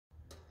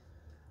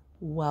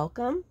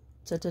Welcome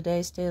to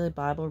today's daily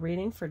Bible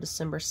reading for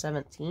December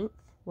 17th.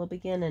 We'll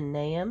begin in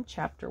Nahum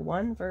chapter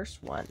 1, verse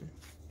 1.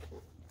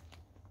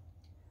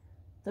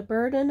 The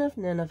burden of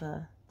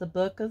Nineveh, the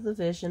book of the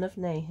vision of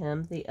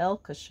Nahum the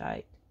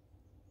Elkoshite.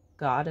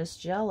 God is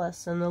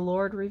jealous, and the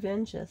Lord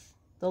revengeth.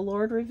 The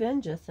Lord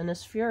revengeth, and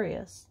is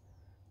furious.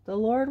 The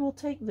Lord will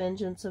take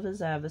vengeance of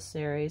his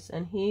adversaries,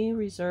 and he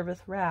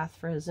reserveth wrath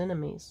for his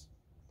enemies.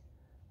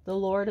 The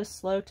Lord is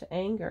slow to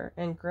anger,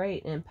 and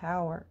great in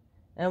power,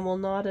 and will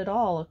not at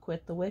all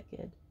acquit the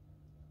wicked.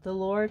 The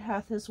Lord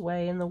hath his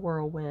way in the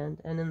whirlwind,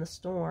 and in the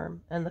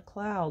storm, and the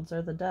clouds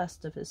are the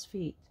dust of his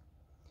feet.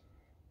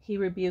 He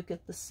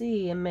rebuketh the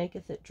sea, and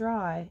maketh it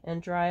dry,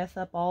 and drieth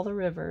up all the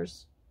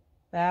rivers.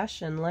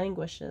 Bashan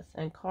languisheth,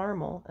 and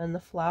Carmel, and the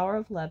flower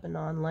of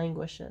Lebanon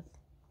languisheth.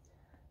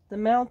 The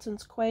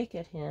mountains quake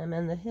at him,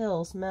 and the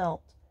hills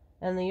melt,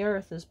 and the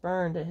earth is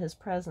burned at his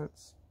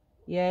presence,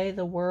 yea,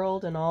 the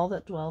world and all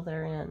that dwell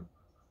therein.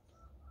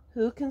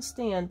 Who can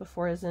stand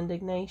before his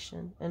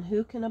indignation, and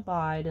who can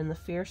abide in the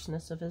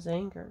fierceness of his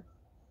anger?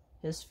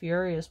 His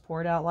fury is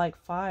poured out like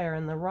fire,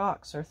 and the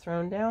rocks are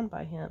thrown down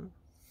by him.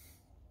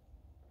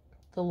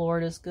 The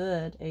Lord is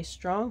good, a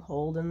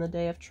stronghold in the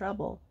day of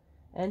trouble,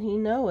 and he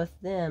knoweth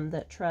them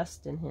that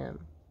trust in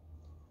him.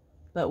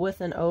 But with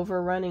an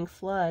overrunning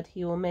flood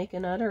he will make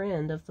an utter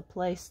end of the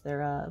place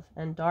thereof,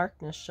 and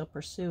darkness shall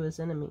pursue his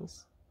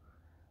enemies.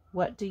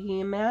 What do ye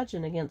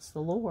imagine against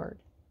the Lord?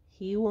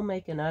 He will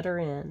make an utter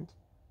end.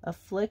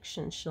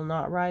 Affliction shall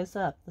not rise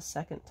up the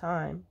second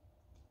time.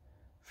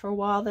 For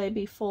while they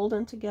be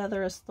folden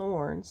together as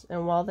thorns,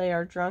 and while they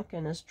are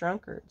drunken as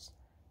drunkards,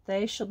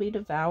 they shall be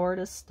devoured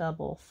as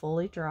stubble,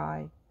 fully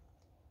dry.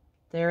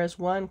 There is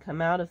one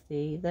come out of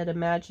thee that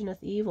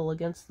imagineth evil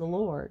against the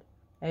Lord,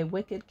 a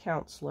wicked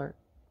counselor.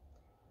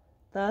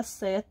 Thus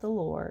saith the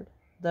Lord,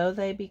 though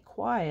they be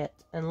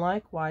quiet, and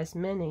likewise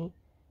many,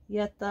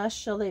 yet thus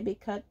shall they be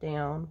cut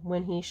down,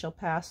 when he shall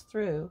pass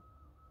through.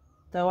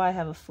 Though I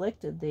have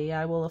afflicted thee,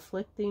 I will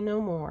afflict thee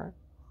no more.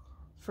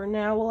 For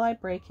now will I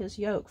break his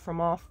yoke from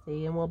off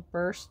thee, and will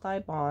burst thy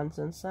bonds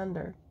in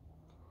sunder.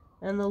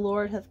 And the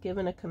Lord hath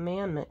given a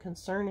commandment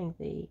concerning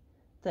thee,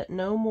 that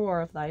no more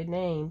of thy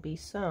name be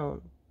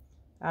sown.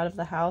 Out of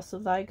the house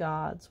of thy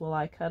gods will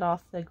I cut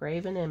off the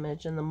graven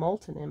image and the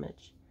molten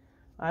image.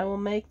 I will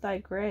make thy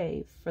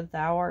grave, for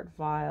thou art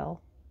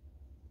vile.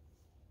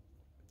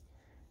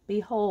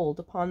 Behold,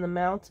 upon the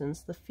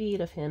mountains the feet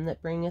of him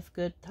that bringeth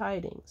good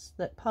tidings,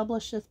 that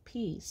publisheth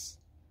peace.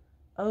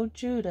 O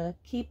Judah,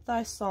 keep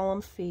thy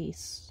solemn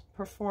feasts,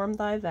 perform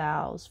thy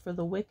vows, for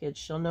the wicked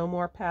shall no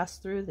more pass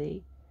through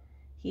thee.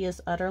 He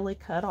is utterly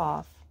cut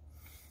off.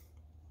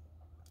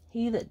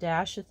 He that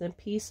dasheth in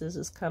pieces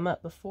is come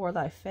up before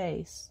thy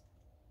face.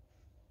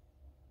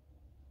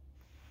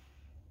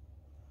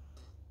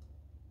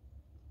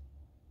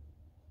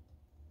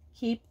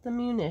 Keep the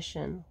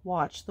munition,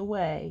 watch the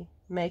way,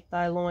 make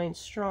thy loins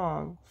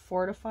strong,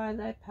 fortify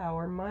thy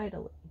power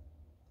mightily.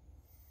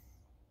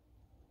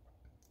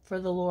 For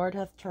the Lord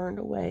hath turned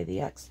away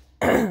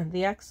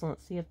the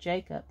excellency of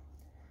Jacob,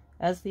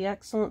 as the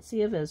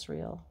excellency of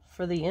Israel,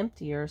 for the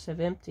emptiers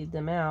have emptied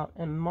them out,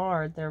 and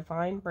marred their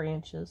vine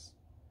branches.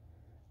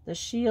 The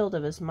shield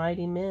of his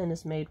mighty men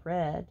is made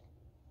red.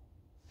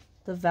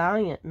 The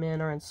valiant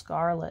men are in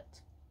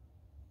scarlet.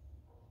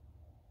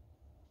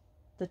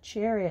 The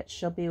chariot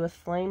shall be with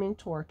flaming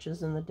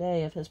torches in the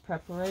day of his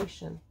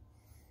preparation.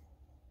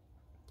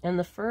 And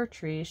the fir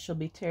trees shall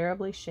be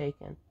terribly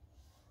shaken.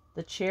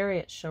 The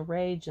chariots shall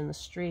rage in the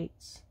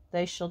streets.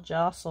 They shall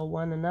jostle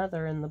one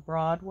another in the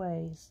broad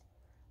ways.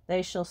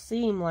 They shall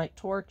seem like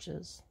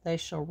torches. They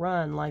shall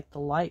run like the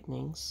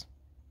lightnings.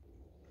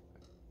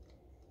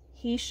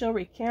 He shall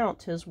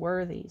recount his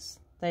worthies.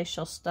 They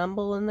shall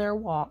stumble in their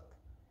walk.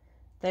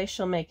 They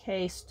shall make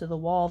haste to the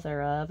wall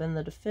thereof, and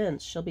the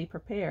defense shall be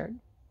prepared.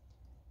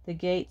 The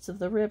gates of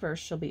the rivers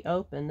shall be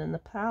opened, and the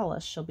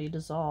palace shall be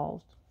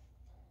dissolved.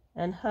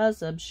 And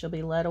Huzzab shall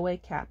be led away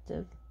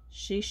captive.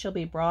 She shall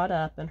be brought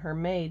up, and her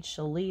maids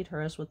shall lead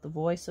her as with the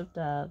voice of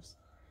doves,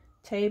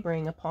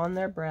 tabering upon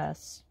their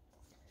breasts.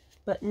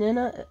 But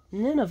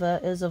Nineveh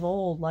is of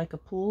old like a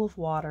pool of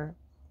water,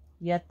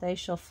 yet they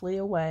shall flee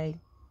away.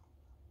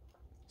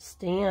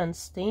 Stand,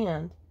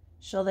 stand.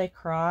 Shall they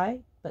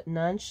cry, but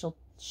none shall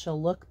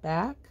look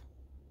back?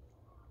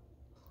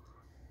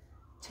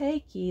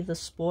 Take ye the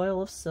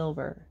spoil of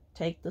silver,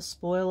 take the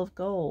spoil of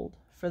gold,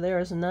 for there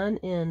is none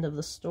end of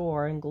the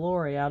store and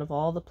glory out of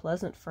all the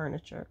pleasant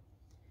furniture.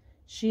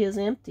 She is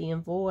empty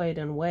and void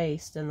and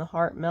waste, and the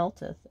heart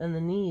melteth, and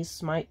the knees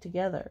smite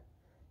together,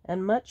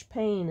 and much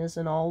pain is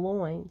in all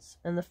loins,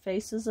 and the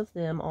faces of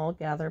them all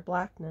gather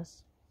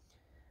blackness.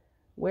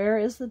 Where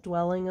is the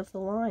dwelling of the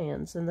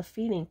lions, and the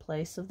feeding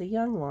place of the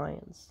young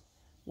lions?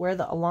 Where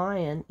the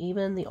lion,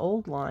 even the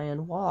old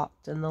lion,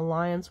 walked, and the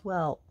lions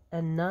whelped,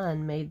 and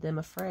none made them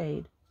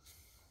afraid.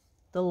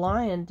 The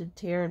lion did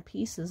tear in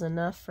pieces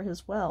enough for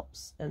his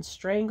whelps, and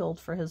strangled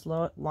for his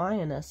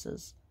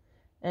lionesses,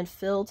 and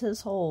filled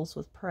his holes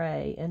with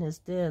prey, and his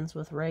dens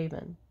with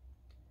raven.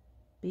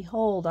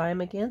 Behold, I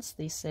am against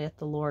thee, saith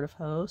the Lord of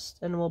hosts,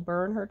 and will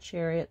burn her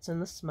chariots in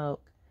the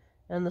smoke,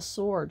 and the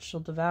sword shall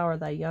devour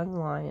thy young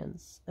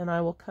lions, and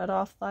I will cut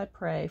off thy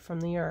prey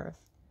from the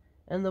earth,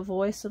 and the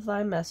voice of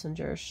thy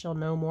messengers shall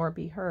no more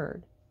be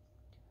heard.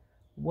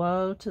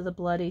 Woe to the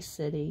bloody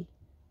city!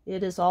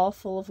 It is all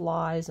full of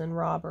lies and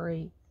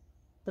robbery.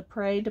 The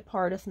prey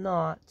departeth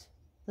not,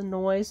 the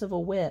noise of a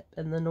whip,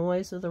 and the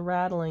noise of the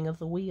rattling of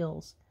the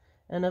wheels,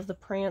 and of the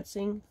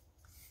prancing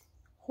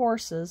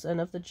horses,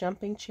 and of the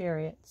jumping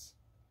chariots.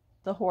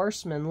 The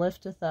horseman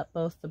lifteth up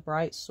both the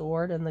bright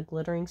sword and the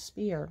glittering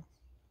spear.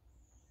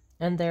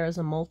 And there is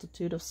a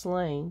multitude of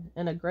slain,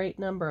 and a great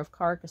number of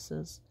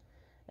carcasses,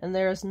 and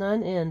there is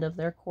none end of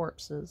their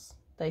corpses.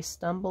 They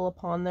stumble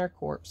upon their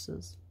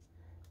corpses.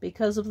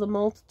 Because of the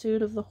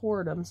multitude of the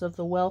whoredoms of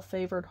the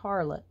well-favored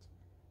harlot,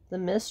 the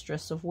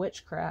mistress of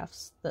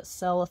witchcrafts, that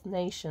selleth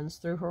nations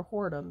through her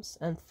whoredoms,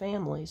 and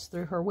families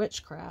through her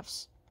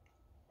witchcrafts.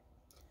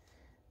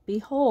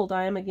 Behold,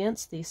 I am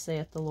against thee,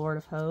 saith the Lord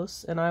of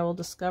hosts, and I will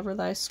discover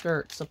thy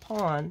skirts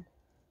upon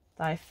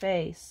thy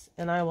face,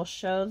 and I will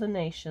show the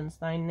nations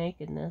thy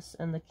nakedness,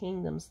 and the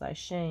kingdoms thy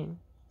shame.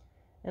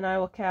 And I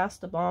will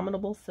cast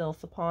abominable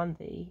filth upon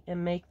thee,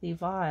 and make thee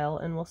vile,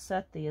 and will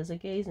set thee as a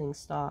gazing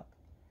stock.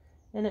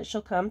 And it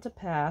shall come to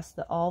pass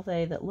that all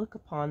they that look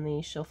upon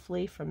thee shall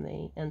flee from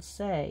thee, and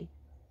say,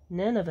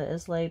 Nineveh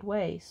is laid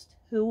waste.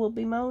 Who will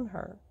bemoan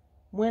her?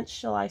 Whence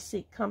shall I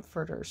seek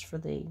comforters for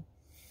thee?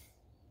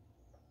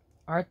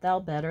 Art thou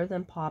better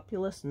than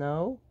populous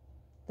No,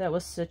 that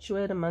was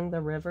situate among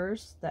the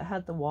rivers, that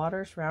had the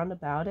waters round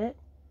about it,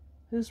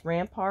 whose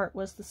rampart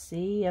was the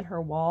sea, and her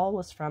wall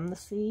was from the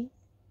sea?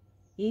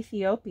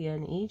 Ethiopia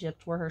and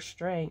Egypt were her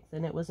strength,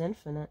 and it was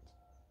infinite.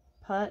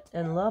 Put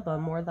and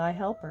Lubim were thy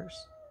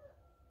helpers.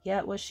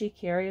 Yet was she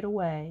carried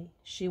away,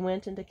 she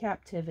went into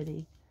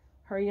captivity.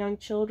 Her young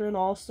children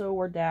also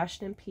were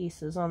dashed in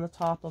pieces on the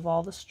top of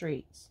all the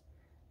streets,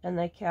 and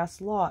they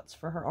cast lots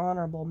for her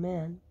honorable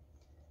men.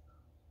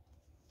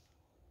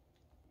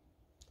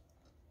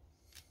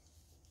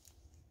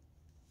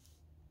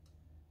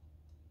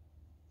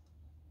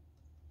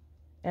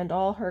 And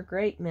all her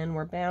great men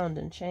were bound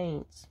in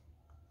chains.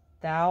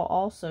 Thou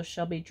also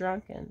shalt be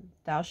drunken,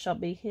 thou shalt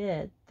be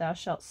hid, thou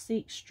shalt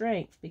seek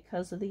strength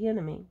because of the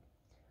enemy.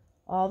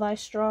 All thy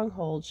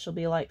strongholds shall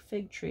be like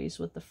fig trees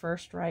with the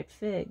first ripe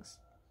figs.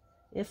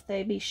 If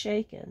they be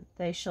shaken,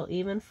 they shall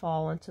even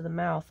fall into the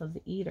mouth of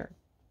the eater.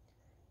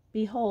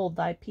 Behold,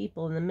 thy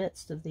people in the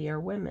midst of thee are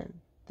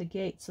women. The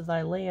gates of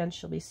thy land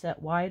shall be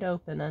set wide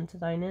open unto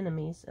thine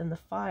enemies, and the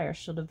fire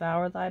shall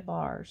devour thy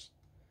bars.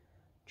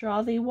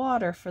 Draw thee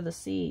water for the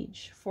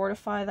siege,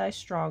 fortify thy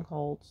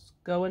strongholds,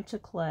 go into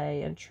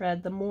clay, and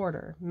tread the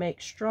mortar,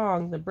 make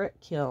strong the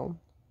brick kiln.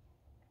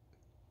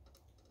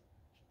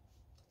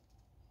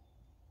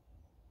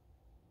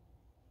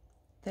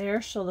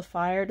 There shall the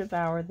fire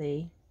devour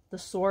thee, the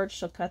sword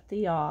shall cut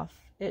thee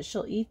off, it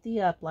shall eat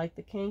thee up like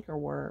the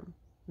cankerworm.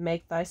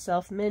 Make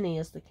thyself many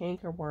as the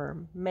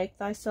cankerworm, make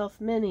thyself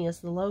many as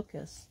the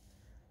locust.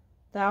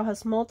 Thou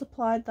hast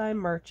multiplied thy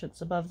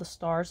merchants above the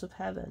stars of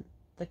heaven.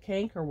 The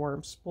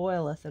cankerworm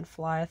spoileth and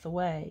flieth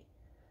away.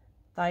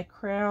 Thy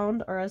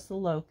crowned are as the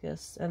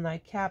locusts, and thy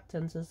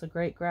captains as the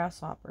great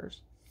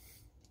grasshoppers,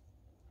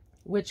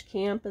 which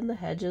camp in the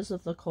hedges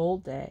of the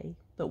cold day.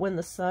 But when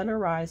the sun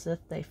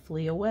ariseth, they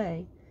flee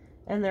away,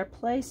 and their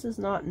place is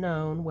not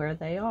known where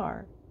they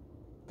are.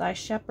 Thy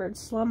shepherds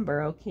slumber,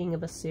 O king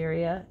of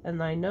Assyria,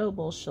 and thy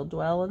nobles shall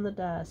dwell in the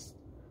dust.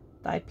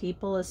 Thy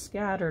people is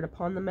scattered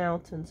upon the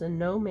mountains, and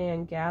no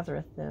man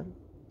gathereth them.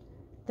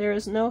 There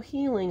is no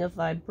healing of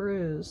thy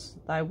bruise,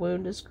 thy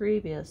wound is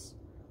grievous.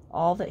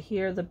 All that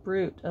hear the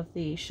bruit of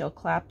thee shall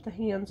clap the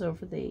hands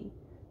over thee,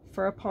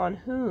 for upon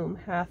whom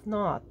hath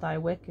not thy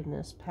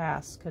wickedness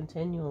passed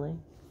continually?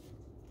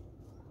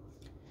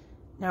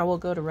 Now we'll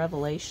go to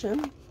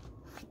Revelation,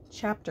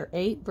 chapter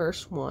 8,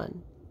 verse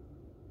 1.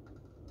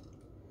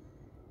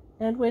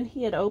 And when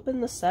he had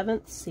opened the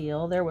seventh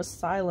seal, there was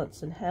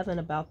silence in heaven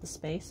about the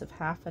space of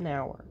half an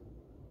hour.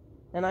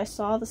 And I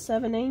saw the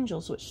 7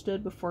 angels which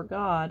stood before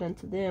God, and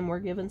to them were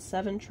given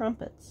 7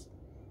 trumpets.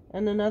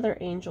 And another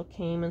angel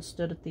came and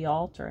stood at the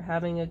altar,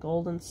 having a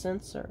golden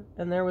censer,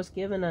 and there was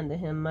given unto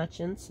him much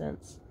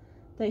incense,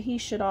 that he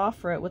should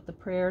offer it with the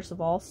prayers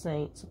of all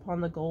saints upon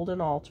the golden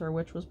altar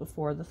which was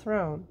before the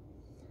throne.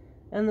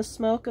 And the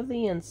smoke of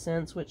the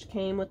incense, which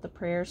came with the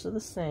prayers of the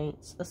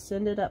saints,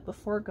 ascended up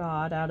before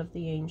God out of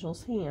the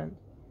angel's hand.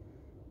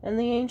 And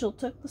the angel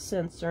took the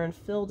censer, and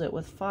filled it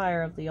with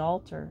fire of the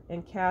altar,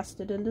 and cast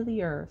it into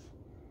the earth.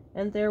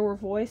 And there were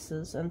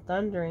voices, and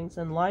thunderings,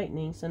 and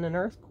lightnings, and an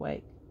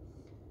earthquake.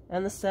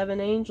 And the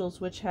 7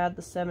 angels which had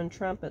the 7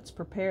 trumpets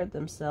prepared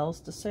themselves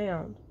to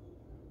sound.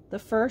 The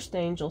first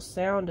angel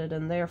sounded,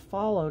 and there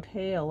followed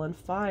hail and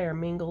fire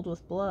mingled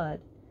with blood,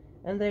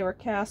 and they were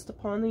cast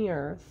upon the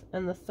earth,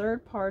 and the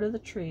 3rd part of the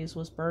trees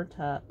was burnt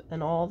up,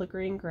 and all the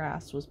green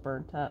grass was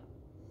burnt up.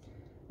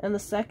 And the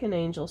second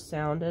angel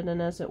sounded,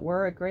 and as it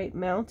were a great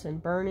mountain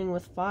burning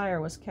with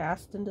fire was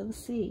cast into the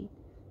sea,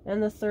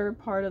 and the 3rd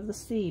part of the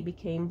sea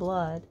became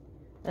blood.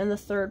 And the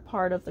third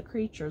part of the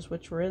creatures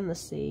which were in the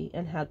sea,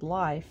 and had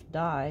life,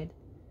 died.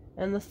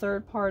 And the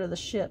third part of the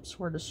ships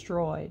were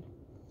destroyed.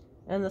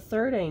 And the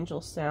third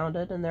angel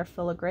sounded, and there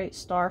fell a great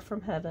star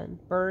from heaven,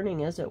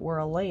 burning as it were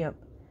a lamp,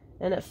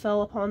 and it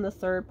fell upon the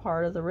third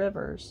part of the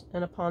rivers,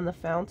 and upon the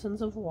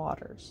fountains of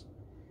waters.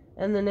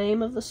 And the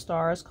name of the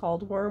star is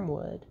called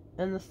Wormwood.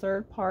 And the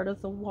third part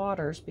of the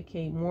waters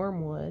became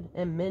wormwood,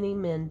 and many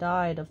men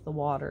died of the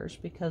waters,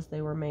 because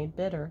they were made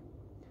bitter.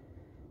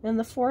 And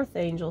the fourth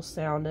angel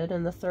sounded,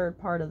 and the third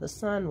part of the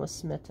sun was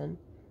smitten,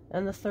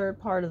 and the third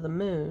part of the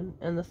moon,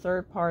 and the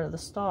third part of the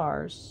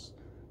stars,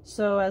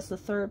 so as the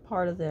third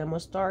part of them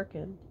was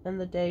darkened, and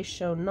the day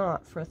shone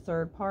not for a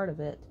third part of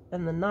it,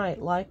 and the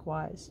night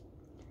likewise.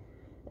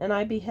 And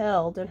I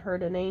beheld and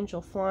heard an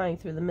angel flying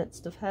through the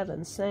midst of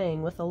heaven,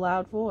 saying with a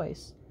loud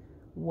voice,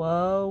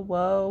 Woe,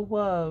 woe,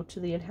 woe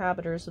to the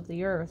inhabitants of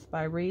the earth,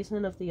 by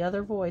reason of the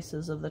other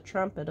voices of the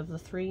trumpet of the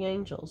three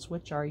angels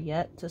which are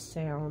yet to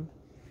sound.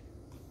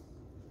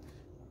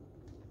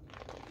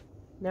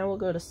 Now we'll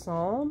go to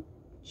Psalm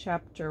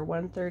chapter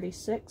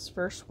 136,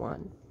 verse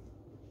 1.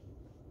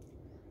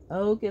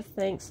 O give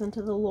thanks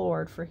unto the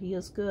Lord, for he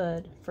is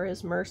good, for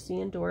his mercy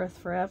endureth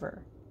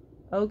forever.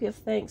 O give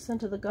thanks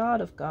unto the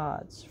God of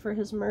gods, for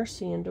his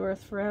mercy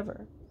endureth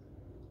forever.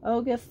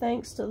 O give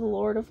thanks to the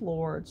Lord of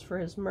lords, for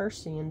his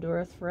mercy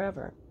endureth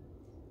forever.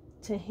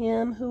 To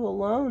him who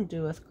alone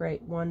doeth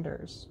great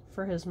wonders,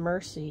 for his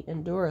mercy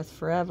endureth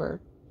forever.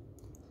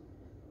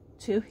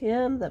 To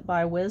him that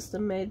by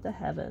wisdom made the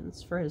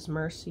heavens, for his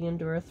mercy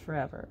endureth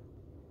forever.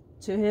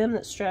 To him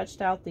that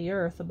stretched out the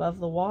earth above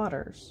the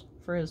waters,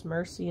 for his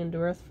mercy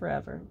endureth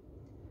forever.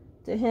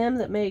 To him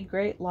that made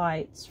great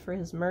lights, for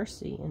his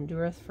mercy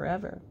endureth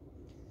forever.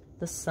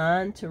 The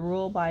sun to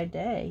rule by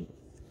day,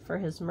 for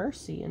his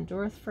mercy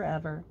endureth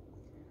forever.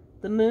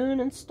 The moon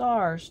and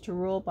stars to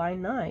rule by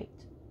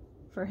night,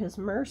 for his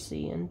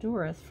mercy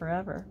endureth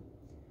forever.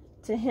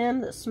 To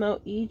him that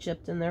smote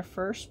Egypt and their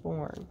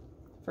firstborn,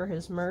 for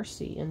his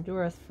mercy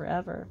endureth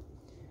forever,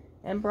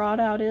 and brought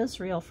out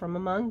Israel from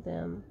among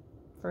them,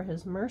 for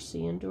his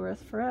mercy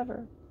endureth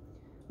forever,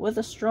 with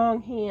a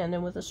strong hand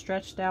and with a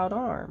stretched out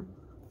arm,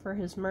 for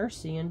his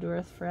mercy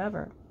endureth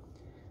forever.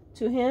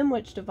 To him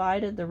which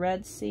divided the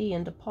Red Sea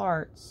into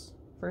parts,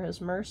 for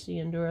his mercy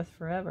endureth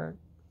forever,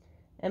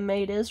 and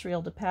made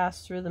Israel to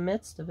pass through the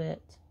midst of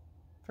it,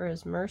 for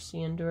his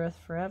mercy endureth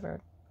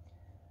forever,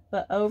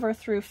 but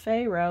overthrew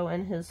Pharaoh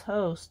and his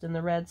host in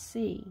the Red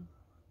Sea,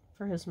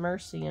 for his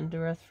mercy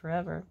endureth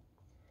forever.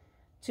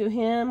 To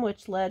him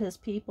which led his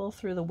people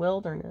through the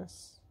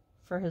wilderness,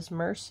 for his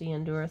mercy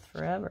endureth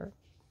forever.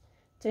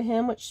 To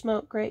him which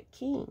smote great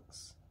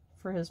kings,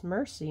 for his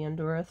mercy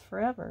endureth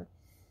forever,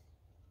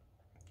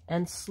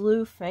 and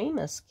slew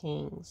famous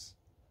kings,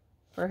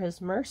 for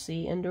his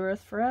mercy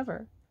endureth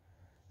forever.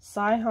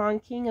 Sihon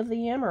king of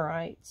the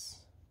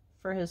Amorites,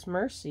 for his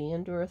mercy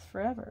endureth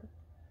forever,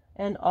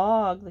 and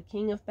Og the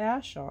king of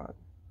Bashan,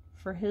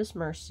 for his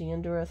mercy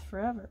endureth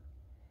forever,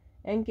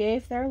 and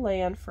gave their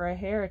land for a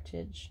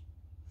heritage,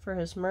 for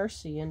his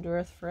mercy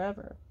endureth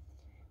forever,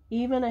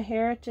 even a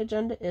heritage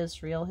unto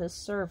Israel his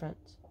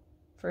servant,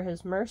 for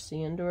his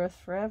mercy endureth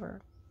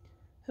forever,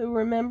 who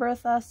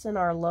remembereth us in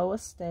our low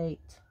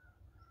estate,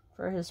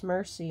 for his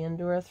mercy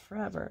endureth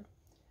forever,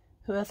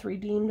 who hath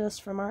redeemed us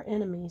from our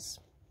enemies,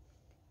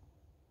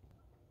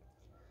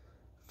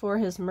 for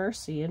his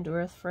mercy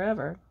endureth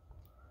forever,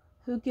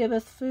 who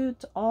giveth food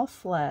to all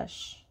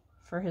flesh,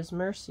 for his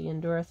mercy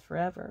endureth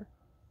forever.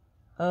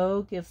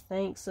 O give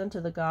thanks unto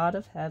the God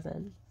of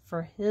heaven,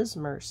 for his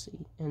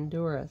mercy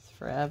endureth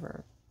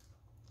forever.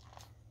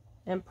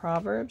 And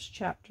Proverbs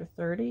chapter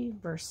 30,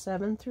 verse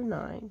 7 through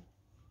 9.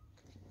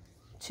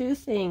 2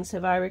 things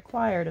have I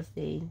required of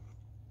thee.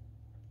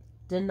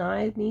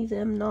 Deny me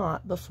them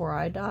not before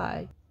I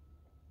die.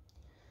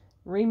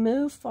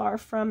 Remove far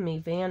from me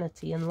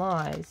vanity and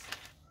lies,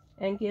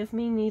 and give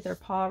me neither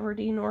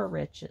poverty nor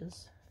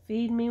riches.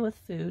 Feed me with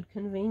food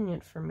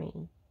convenient for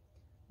me,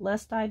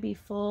 lest I be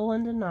full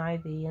and deny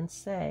thee, and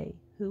say,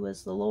 Who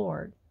is the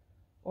Lord?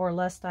 Or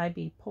lest I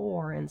be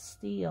poor and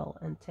steal,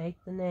 and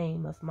take the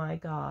name of my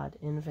God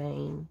in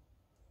vain.